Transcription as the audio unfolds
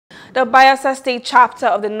The Bayelsa State chapter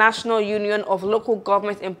of the National Union of Local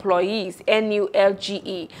Government Employees,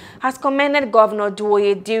 NULGE, has commended Governor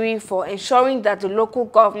Douye Diri for ensuring that the local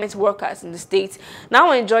government workers in the state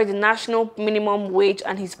now enjoy the national minimum wage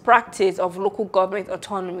and his practice of local government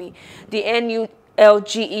autonomy. The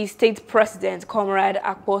NULGE State President, Comrade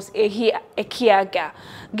Akpos Ekiaga,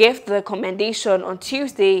 gave the commendation on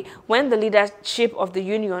Tuesday when the leadership of the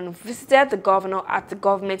union visited the governor at the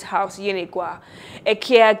government house, Yenegua.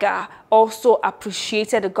 Ekiaga also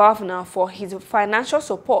appreciated the governor for his financial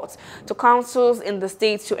support to councils in the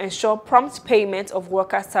state to ensure prompt payment of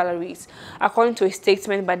workers' salaries. According to a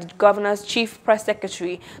statement by the governor's chief press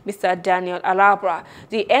secretary, Mr. Daniel Alabra,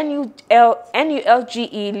 the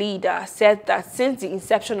NULGE leader said that since the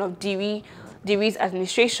inception of Diri's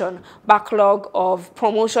administration, backlog of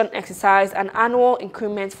promotion exercise and annual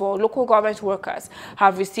increments for local government workers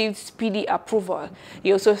have received speedy approval.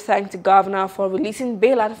 He also thanked the governor for releasing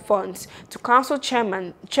bailout funds to council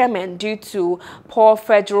chairmen due to poor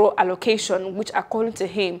federal allocation, which, according to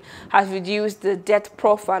him, has reduced the debt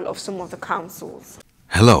profile of some of the councils.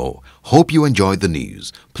 Hello, hope you enjoyed the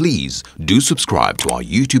news. Please do subscribe to our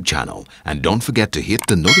YouTube channel and don't forget to hit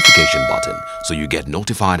the notification button so you get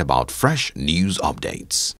notified about fresh news updates.